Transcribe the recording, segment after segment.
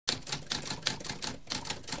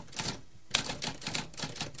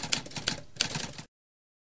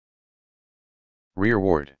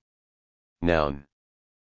Rearward. Noun.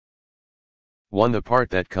 1. The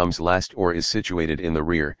part that comes last or is situated in the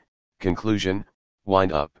rear. Conclusion,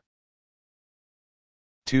 wind up.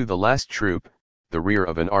 2. The last troop, the rear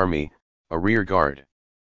of an army, a rear guard.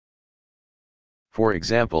 For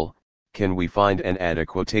example, can we find and add a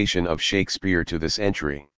quotation of Shakespeare to this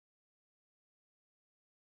entry?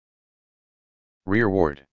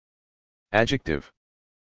 Rearward. Adjective.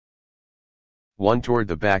 1. Toward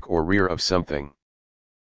the back or rear of something.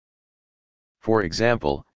 For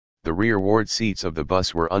example, the rearward seats of the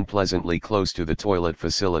bus were unpleasantly close to the toilet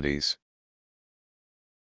facilities.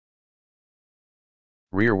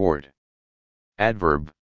 Rearward.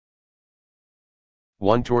 Adverb.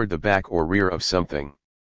 1. Toward the back or rear of something.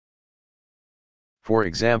 For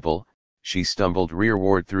example, she stumbled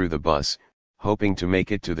rearward through the bus, hoping to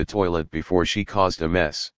make it to the toilet before she caused a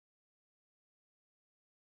mess.